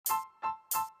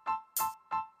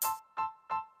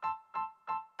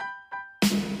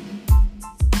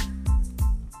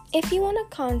If you want to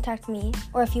contact me,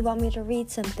 or if you want me to read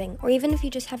something, or even if you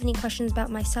just have any questions about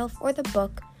myself or the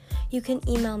book, you can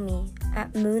email me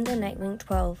at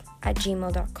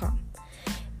moonthenightwing12@gmail.com.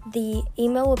 The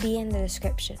email will be in the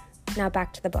description. Now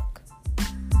back to the book.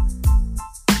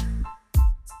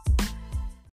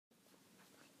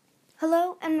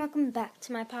 Hello and welcome back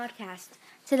to my podcast.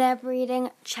 Today I'm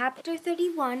reading Chapter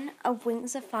 31 of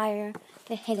Wings of Fire,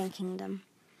 The Hidden Kingdom.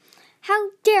 How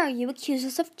dare you accuse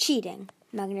us of cheating?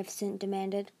 Magnificent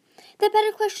demanded. The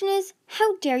better question is,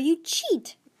 how dare you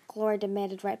cheat? Glory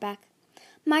demanded right back.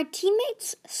 My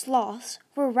teammates' sloths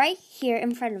were right here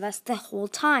in front of us the whole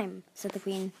time, said the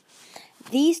Queen.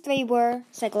 These three were,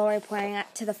 said Glory, pointing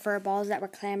to the fur balls that were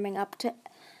clambering up to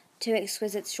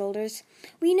Exquisite's shoulders.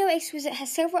 We know Exquisite has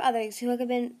several others who have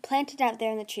been planted out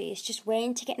there in the trees, just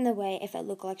waiting to get in the way if it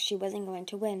looked like she wasn't going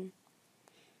to win.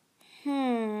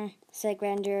 Said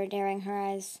Grandeur, narrowing her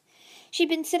eyes. She'd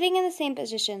been sitting in the same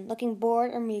position, looking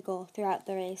bored or meagle throughout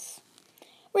the race.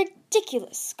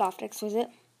 Ridiculous, scoffed Exquisite.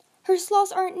 Her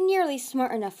sloths aren't nearly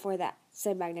smart enough for that,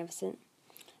 said Magnificent.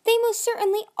 They most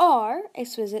certainly are,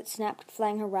 Exquisite snapped,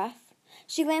 flying her wrath.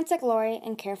 She glanced at Glory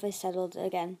and carefully settled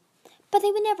again. But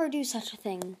they would never do such a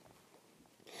thing.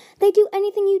 They do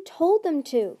anything you told them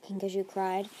to, Kinkajou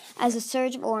cried, as a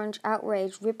surge of orange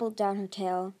outrage rippled down her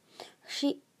tail.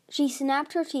 She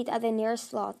snapped her teeth at the nearest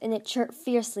sloth, and it chirped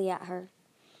fiercely at her.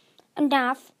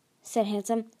 Enough, said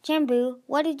Handsome. Jambu,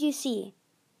 what did you see?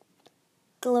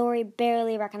 Glory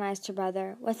barely recognized her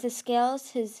brother. With his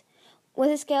scales this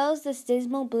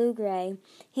dismal blue-gray,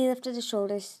 he lifted his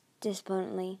shoulders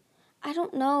despondently. I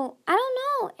don't know. It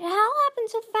all happened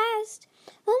so fast.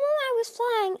 One moment I was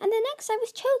flying, and the next I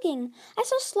was choking. I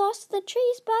saw sloths in the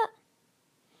trees,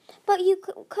 but you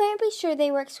couldn't be sure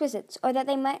they were Exquisites, or that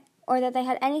they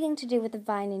had anything to do with the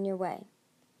vine in your way.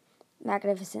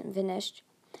 Magnificent finished.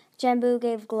 Jambu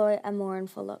gave Glory a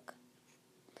mournful look.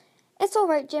 It's all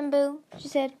right, Jambu, she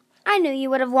said. I knew you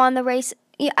would have won the race.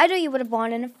 I knew you would have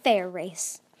won in a fair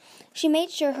race. She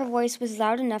made sure her voice was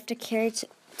loud enough to carry to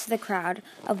the crowd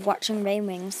of watching Ray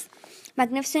Wings.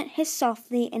 Magnificent hissed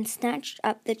softly and snatched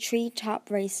up the tree-top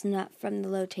race nut from the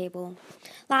low table.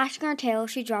 Lashing her tail,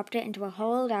 she dropped it into a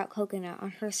hollowed-out coconut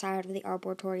on her side of the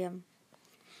arboretum.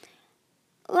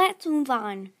 Let's move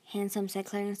on, Handsome said,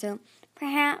 clearing her throat.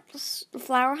 Perhaps the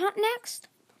flower hunt next?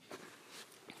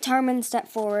 Tarman stepped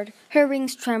forward. Her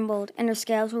wings trembled, and her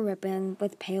scales were rippling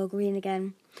with pale green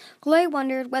again. Glory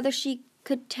wondered whether she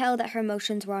could tell that her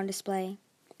emotions were on display.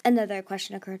 Another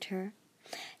question occurred to her.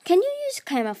 Can you use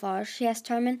camouflage? She asked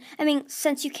Tarman.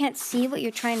 Since you can't see what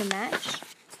you're trying to match?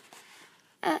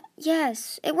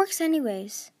 Yes, it works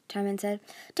anyways, Tarman said.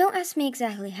 Don't ask me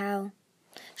exactly how.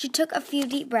 She took a few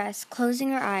deep breaths,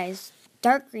 closing her eyes.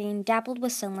 Dark green, dappled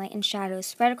with sunlight and shadows,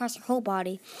 spread across her whole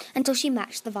body until she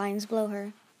matched the vines below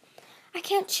her. I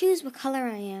can't choose what color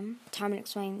I am, Tarman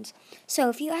explained. So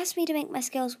if you asked me to make my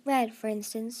scales red, for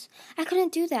instance, I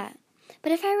couldn't do that.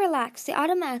 But if I relax, they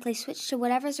automatically switch to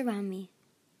whatever's around me.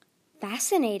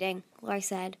 Fascinating, Glory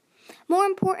said. More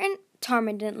important,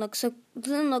 Tarman didn't look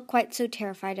quite so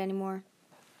terrified anymore.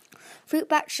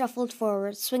 Fruitbat shuffled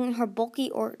forward, swinging her bulky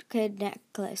orchid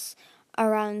necklace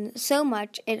around so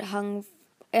much it hung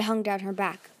down her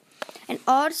back. An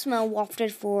odd smell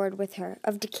wafted forward with her,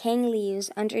 of decaying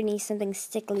leaves underneath something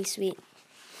stickily sweet.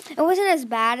 It wasn't as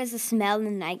bad as the smell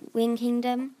in the Nightwing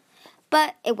Kingdom,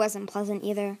 but it wasn't pleasant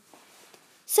either.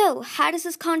 So, how does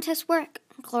this contest work?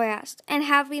 Glory asked. And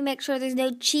how do we make sure there's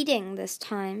no cheating this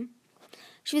time?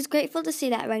 She was grateful to see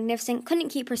that Magnificent couldn't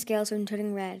keep her scales from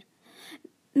turning red.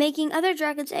 Making other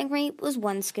dragons angry was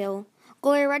one skill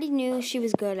Glory already knew she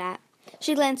was good at.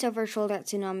 She glanced over her shoulder at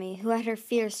Tsunami, who had her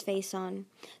fierce face on.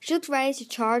 She looked ready to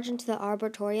charge into the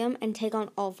arboretum and take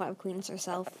on all 5 queens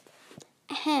herself.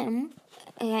 Ahem,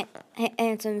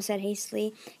 Handsome said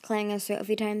hastily, clearing her throat a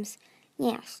few times.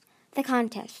 Yes, the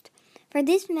contest. For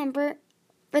this member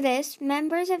of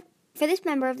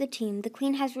the team, the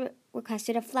Queen has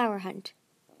requested a flower hunt.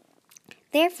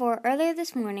 Therefore, earlier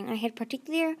this morning, I hid a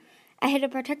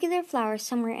particular flower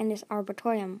somewhere in this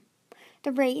arboretum.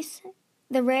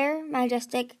 The rare,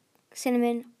 majestic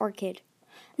cinnamon orchid.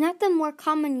 Not the more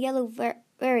common yellow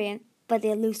variant, but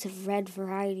the elusive red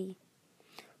variety.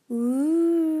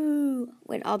 Ooh,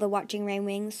 went all the watching Ray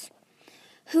Wings.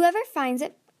 Whoever finds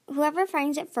it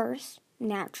first,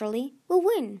 naturally, will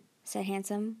win, said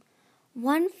Handsome.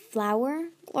 One flower,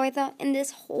 Glory thought, in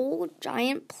this whole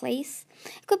giant place?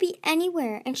 It could be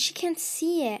anywhere, and she can't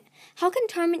see it. How can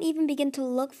Tarman even begin to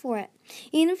look for it?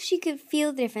 Even if she could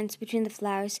feel the difference between the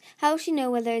flowers, how will she know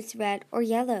whether it's red or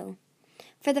yellow?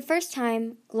 For the first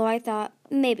time, Gloria thought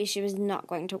maybe she was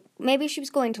going to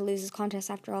lose this contest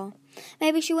after all.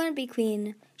 Maybe she wouldn't be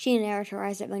queen. She narrowed her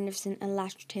eyes at Magnificent and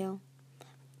lashed her tail.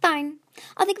 Fine.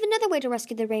 I'll think of another way to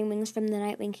rescue the Rainwings from the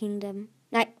Night Kingdom,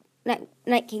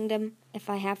 if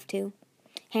I have to.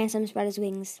 Handsome spread his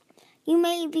wings. You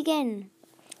may begin.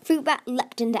 Fruitbat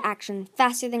leapt into action,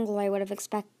 faster than Gloria would have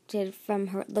expected from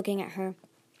her looking at her.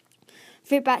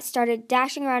 Fruitbat started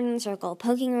dashing around in a circle,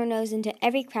 poking her nose into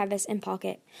every crevice and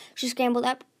pocket. She scrambled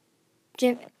up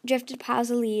drifted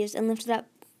piles of leaves and lifted up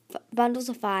bundles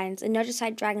of vines and nudged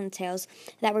aside dragon tails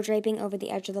that were draping over the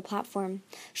edge of the platform.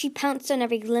 She pounced on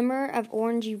every glimmer of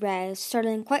orangey red,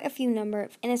 startling quite a few number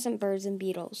of innocent birds and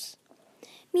beetles.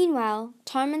 Meanwhile,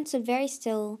 Tarman stood very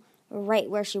still right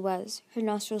where she was, her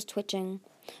nostrils twitching.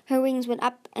 Her wings went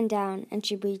up and down, and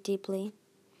she breathed deeply.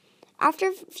 After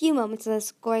a few moments of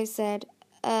this, Gloria said,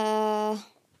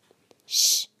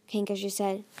 Shh, Kinkajou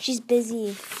said. She's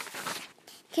busy.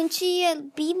 Can she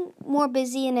be more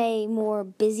busy in a more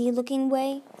busy-looking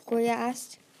way? Gloria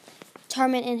asked.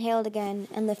 Tarman inhaled again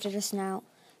and lifted her snout.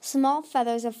 Small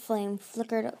feathers of flame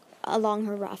flickered along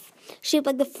her ruff, shaped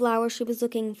like the flower she was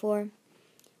looking for.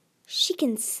 She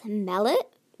can smell it?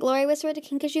 Gloria whispered to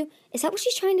Kinkajou. Is that what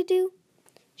she's trying to do?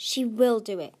 She will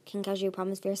do it, Kinkajou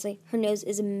promised fiercely. Her nose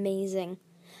is amazing.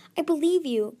 I believe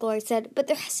you, Gloria said, but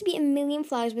there has to be a million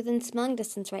flowers within smelling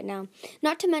distance right now,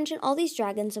 not to mention all these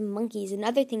dragons and monkeys and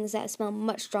other things that smell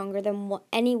much stronger than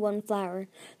any one flower.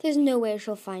 There's no way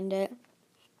she'll find it.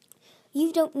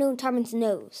 You don't know Tarman's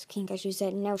nose, Kinkajou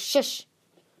said. Now shush.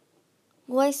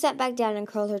 Gloria sat back down and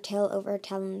curled her tail over her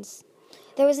talons.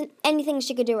 There wasn't anything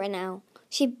she could do right now.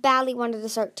 She badly wanted to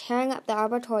start tearing up the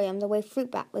arboretum the way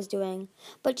Fruitbat was doing,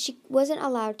 but she wasn't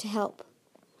allowed to help.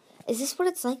 Is this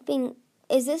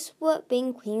what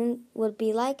being queen would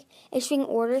be like? Issuing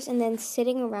orders and then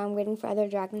sitting around waiting for other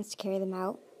dragons to carry them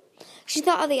out? She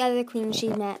thought of the other queens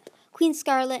she'd met. Queen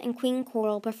Scarlet and Queen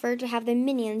Coral preferred to have their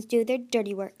minions do their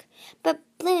dirty work, but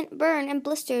Burn and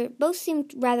Blister both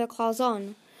seemed rather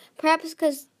claws-on. Perhaps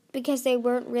because they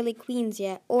weren't really queens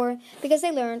yet, or because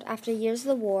they learned after years of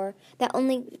the war that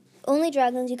only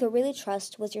dragons you could really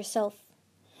trust was yourself.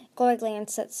 Gloria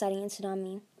glanced at Sunny and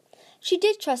Tsunami. She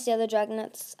did trust the other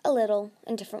dragonets a little,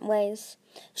 in different ways.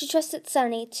 She trusted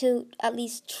Sunny to at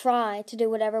least try to do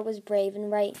whatever was brave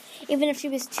and right, even if she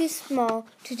was too small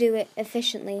to do it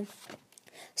efficiently.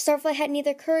 Starflight had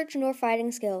neither courage nor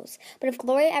fighting skills, but if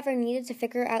Gloria ever needed to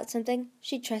figure out something,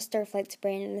 she'd trust Starflight's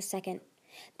brain in a second.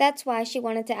 That's why she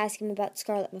wanted to ask him about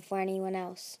Scarlet before anyone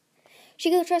else.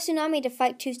 She could trust Tsunami to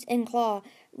fight tooth and claw,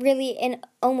 really in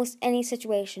almost any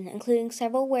situation, including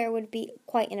several where it would be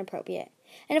quite inappropriate.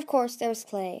 And of course there was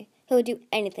Clay, who would do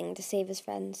anything to save his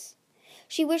friends.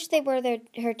 She wished they were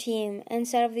her team,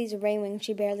 instead of these Rainwings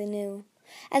she barely knew.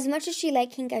 As much as she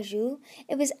liked Kinkajou,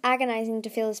 it was agonizing to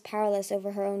feel as powerless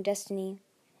over her own destiny.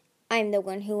 I'm the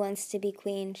one who wants to be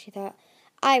queen, she thought.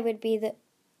 I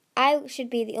should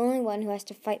be the only one who has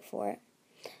to fight for it.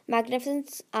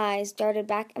 Magnificent's eyes darted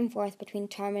back and forth between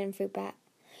Tarman and Fruitbat.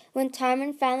 When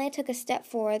Tarman finally took a step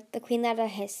forward, the queen let out a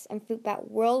hiss, and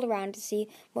Fruitbat whirled around to see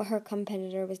what her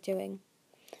competitor was doing.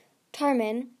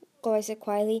 Tarman, Gloria said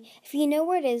quietly, if you know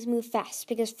where it is, move fast,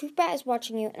 because Fruitbat is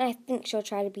watching you, and I think she'll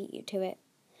try to beat you to it.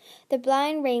 The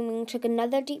blind Rainwing took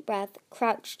another deep breath,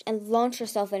 crouched, and launched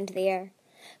herself into the air.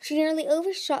 She nearly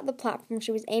overshot the platform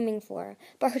she was aiming for,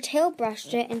 but her tail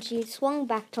brushed it, and she swung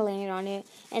back to land on it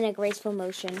in a graceful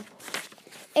motion.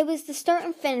 It was the start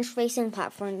and finish racing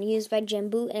platform used by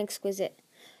Jambu and Exquisite,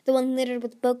 the one littered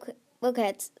with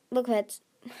bouquets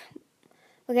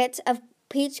of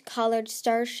peach-colored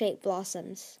star-shaped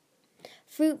blossoms.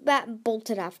 Fruitbat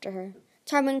bolted after her.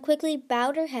 Tarman quickly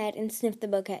bowed her head and sniffed the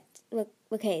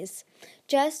bouquets,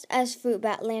 just as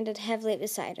Fruitbat landed heavily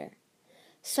beside her.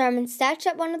 Tarman snatched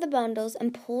up one of the bundles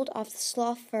and pulled off the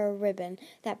sloth fur ribbon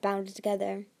that bound it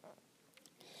together.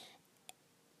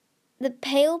 The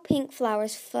pale pink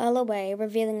flowers fell away,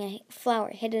 revealing a flower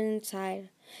hidden inside.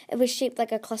 It was shaped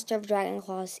like a cluster of dragon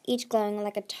claws, each glowing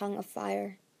like a tongue of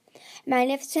fire.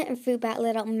 Magnificent and Fruitbat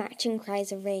let out matching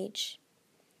cries of rage.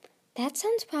 That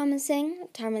sounds promising,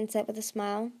 Tarman said with a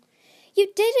smile. You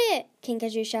did it!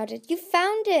 Kinkajou shouted. You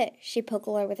found it! She poked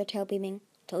Gloria with her tail beaming.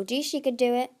 Told you she could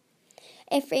do it.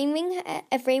 If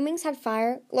Rainwings had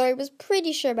fire, Gloria was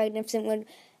pretty sure Magnificent would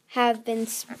have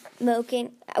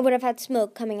had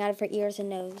smoke coming out of her ears and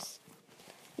nose.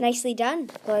 Nicely done,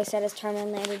 Gloria said as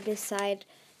Tarman landed beside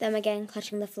them again,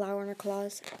 clutching the flower in her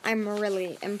claws. I'm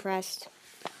really impressed.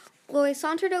 Gloria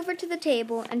sauntered over to the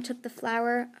table and took the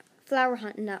flower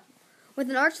hunting up. With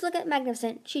an arch look at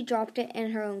Magnificent, she dropped it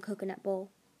in her own coconut bowl.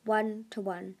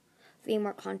 1-1. 3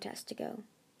 more contests to go.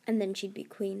 and then she'd be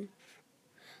queen.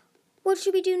 What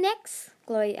should we do next?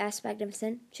 Glory asked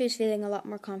Magnificent. She was feeling a lot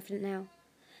more confident now.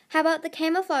 How about the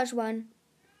camouflage one?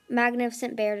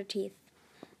 Magnificent bared her teeth.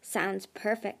 Sounds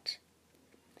perfect.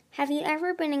 Have you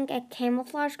ever been in a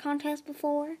camouflage contest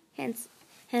before?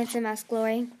 Handsome asked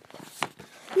Glory.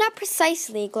 Not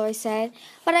precisely, Glory said,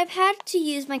 but I've had to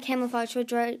use my camouflage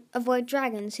to avoid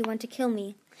dragons who want to kill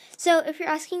me. So if you're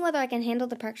asking whether I can handle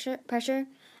the pressure,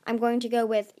 I'm going to go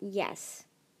with yes.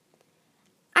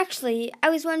 Actually, I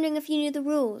was wondering if you knew the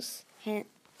rules.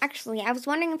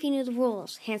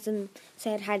 Handsome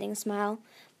said, hiding a smile.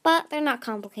 But they're not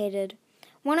complicated.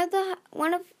 One of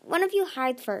you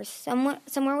hide first,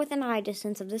 somewhere within eye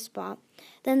distance of this spot.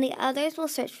 Then the others will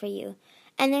search for you,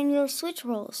 and then you'll switch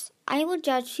roles. I will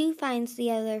judge who finds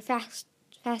the other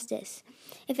fastest.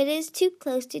 If it is too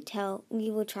close to tell,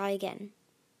 we will try again.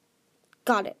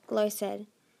 Got it, Glory said.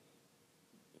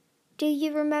 Do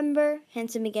you remember?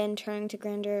 Handsome began, turning to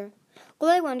Grandeur.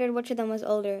 Glory wondered which of them was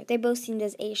older. They both seemed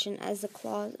as ancient as the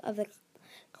claws of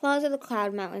the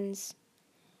Cloud Mountains.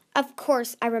 Of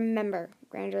course I remember,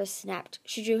 Grandeur snapped.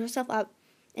 She drew herself up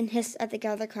and hissed at the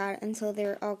gathered crowd until they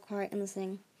were all quiet and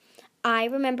listening. I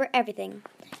remember everything.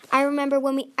 I remember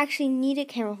when we actually needed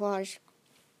camouflage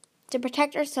to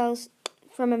protect ourselves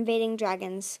from invading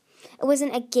dragons. It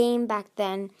wasn't a game back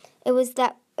then. It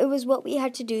was what we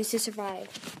had to do to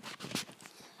survive.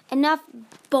 Enough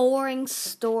boring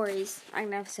stories,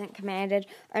 Magnificent commanded,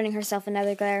 earning herself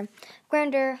another glare.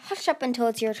 Grandeur, hush up until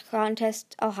it's your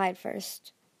contest. I'll hide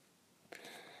first.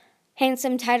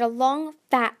 Handsome tied a long,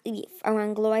 fat leaf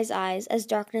around Glory's eyes as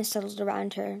darkness settled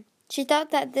around her. She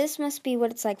thought that this must be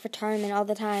what it's like for Tarman all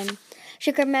the time.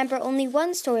 She could remember only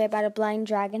one story about a blind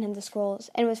dragon in the scrolls,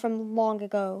 and it was from long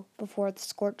ago, before the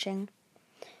scorching.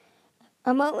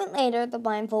 A moment later, the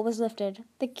blindfold was lifted.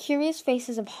 The curious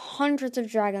faces of hundreds of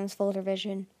dragons filled her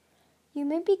vision. You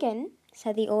may begin,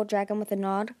 said the old dragon with a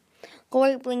nod.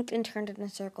 Glory blinked and turned in a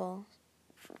circle,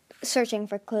 searching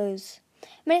for clues.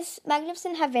 Miss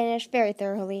Magnificent had vanished very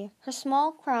thoroughly. Her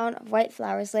small crown of white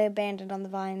flowers lay abandoned on the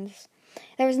vines.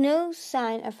 There was no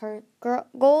sign of her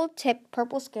gold-tipped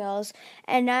purple scales,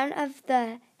 and none of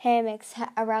the hammocks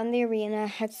around the arena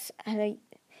had a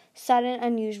sudden,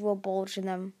 unusual bulge in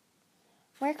them.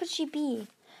 Where could she be?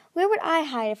 Where would I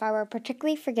hide if I were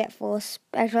particularly forgetful,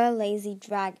 especially a lazy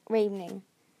ravening?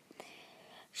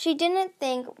 She didn't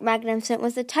think Magnificent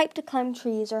was the type to climb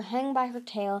trees or hang by her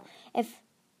tail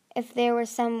if there were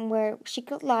somewhere she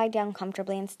could lie down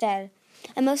comfortably instead,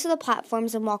 and most of the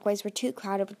platforms and walkways were too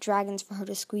crowded with dragons for her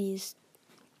to squeeze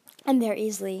in there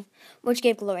easily, which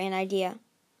gave Glory an idea.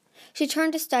 She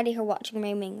turned to study her watching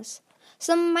ravings.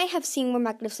 Some might have seen where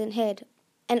Magnificent hid,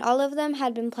 and all of them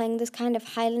had been playing this kind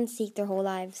of hide-and-seek their whole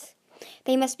lives.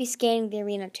 They must be scanning the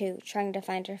arena, too, trying to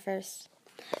find her first.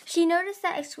 She noticed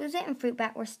that Exquisite and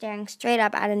Fruitbat were staring straight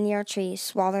up at a near tree,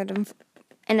 swallowed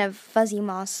in a fuzzy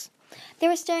moss. They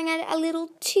were staring at it a little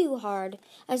too hard,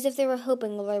 as if they were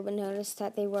hoping Glory would notice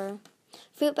that they were.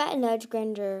 Fruitbat nudged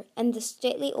Grandeur, and the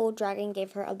stately old dragon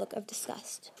gave her a look of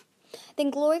disgust. Then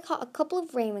Glory caught a couple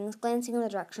of ravings glancing in the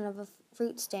direction of a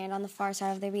fruit stand on the far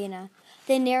side of the arena.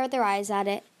 They narrowed their eyes at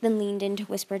it, then leaned in to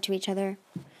whisper to each other.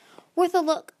 Worth a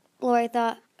look, Glory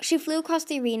thought. She flew across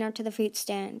the arena to the fruit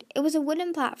stand. It was a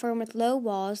wooden platform with low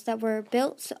walls that were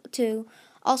built to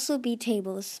also be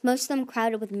tables, most of them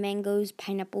crowded with mangoes,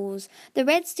 pineapples, the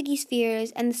red sticky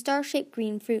spheres, and the star-shaped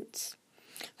green fruits.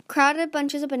 Crowded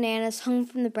bunches of bananas hung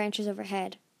from the branches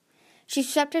overhead. She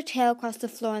swept her tail across the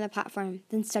floor on the platform,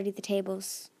 then studied the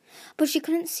tables. But she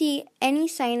couldn't see any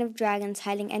sign of dragons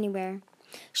hiding anywhere.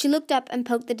 She looked up and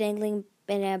poked the dangling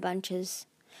banana bunches.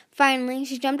 Finally,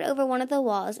 she jumped over one of the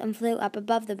walls and flew up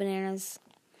above the bananas.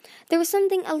 There was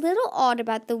something a little odd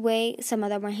about the way some of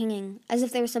them were hanging, as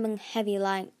if there was something heavy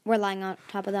lying on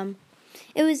top of them.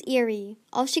 It was eerie.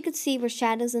 All she could see were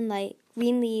shadows and light,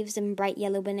 green leaves and bright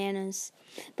yellow bananas.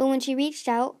 But when she reached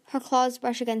out, her claws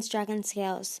brushed against dragon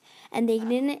scales, and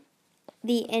the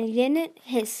indignant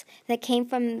hiss that came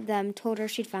from them told her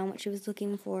she'd found what she was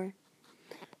looking for.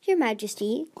 Your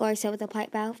Majesty, Glory said with a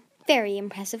polite bow. Very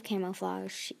impressive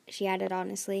camouflage, she added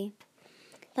honestly.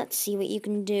 Let's see what you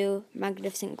can do,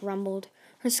 Magnificent grumbled.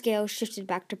 Her scales shifted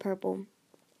back to purple.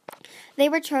 They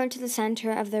returned to the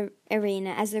center of the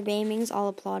arena as the ravings all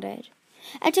applauded.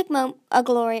 It took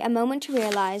Glory a moment to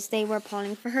realize they were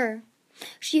applauding for her.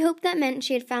 She hoped that meant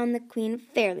she had found the queen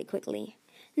fairly quickly.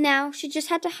 Now she just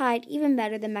had to hide even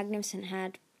better than Magnificent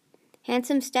had.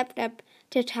 Handsome stepped up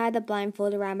to tie the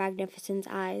blindfold around Magnificent's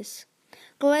eyes.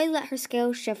 Glory let her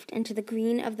scales shift into the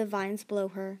green of the vines below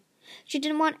her. She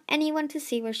didn't want anyone to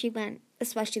see where she went,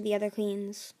 especially the other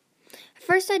queens. Her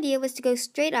first idea was to go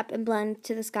straight up and blend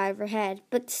to the sky overhead,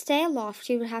 but to stay aloft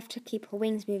she would have to keep her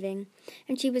wings moving,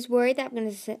 and she was worried that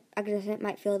Magnificent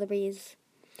might feel the breeze.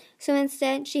 So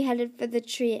instead she headed for the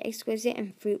tree Exquisite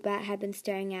and Fruit Bat had been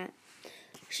staring at.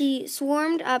 She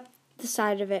swarmed up the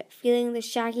side of it, feeling the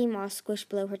shaggy moss squish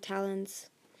below her talons.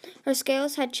 Her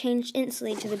scales had changed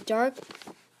instantly to the dark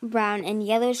brown and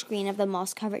yellowish green of the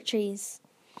moss-covered trees.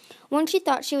 Once she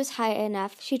thought she was high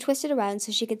enough, she twisted around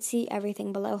so she could see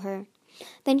everything below her.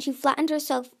 Then she flattened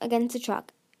herself against the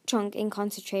trunk and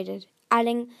concentrated,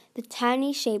 adding the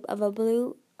tiny shape of a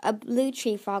blue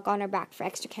tree frog on her back for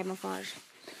extra camouflage,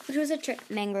 which was a trick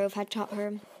Mangrove had taught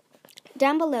her.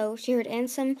 Down below, she heard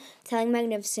Ansem telling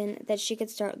Magnificent that she could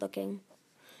start looking.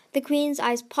 The queen's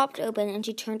eyes popped open, and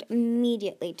she turned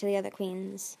immediately to the other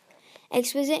queens.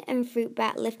 Exquisite and Fruit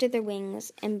Bat lifted their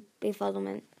wings in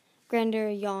befuddlement. Grandeur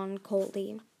yawned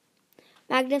coldly.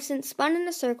 Magnificent spun in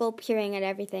a circle, peering at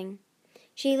everything.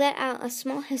 She let out a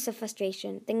small hiss of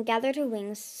frustration, then gathered her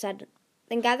wings.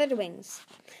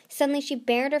 Suddenly she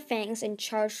bared her fangs and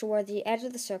charged toward the edge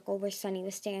of the circle where Sunny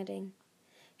was standing.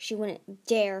 She wouldn't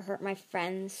dare hurt my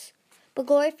friends. But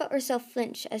Glory felt herself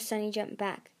flinch as Sunny jumped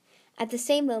back. At the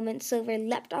same moment, Silver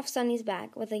leapt off Sunny's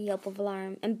back with a yelp of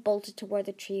alarm and bolted toward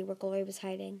the tree where Glory was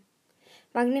hiding.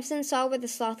 Magnificent saw where the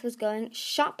sloth was going,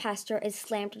 shot past her, and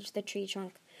slammed into the tree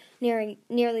trunk,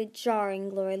 nearly jarring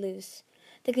Glory loose.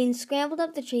 The queen scrambled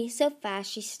up the tree so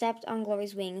fast she stepped on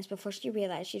Glory's wings before she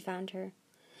realized she'd found her.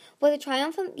 With a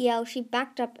triumphant yell, she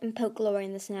backed up and poked Glory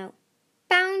in the snout.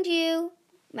 "Found you!"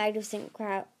 Magnificent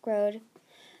crowed.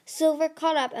 Silver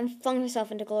caught up and flung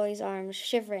herself into Glory's arms,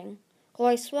 shivering.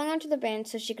 Glory swung onto the branch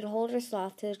so she could hold her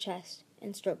sloth to the chest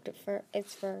and stroked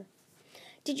its fur.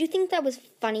 "Did you think that was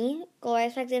funny?" Glory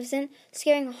asked Magnificent,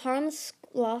 "scaring a harmless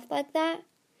sloth like that?"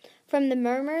 From the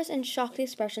murmurs and shocked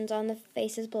expressions on the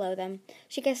faces below them,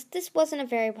 she guessed this wasn't a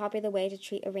very popular way to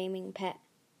treat a reigning pet.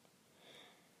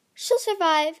 "She'll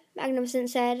survive," Magnificent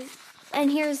said.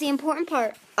 "And here's the important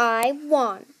part. I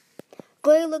won."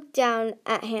 Glory looked down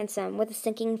at Handsome with a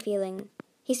sinking feeling.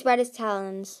 He spread his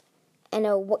talons. "And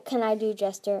oh, what can I do,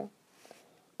 Jester?"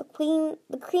 The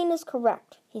queen is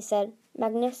correct," he said.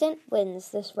 "Magnificent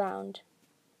wins this round."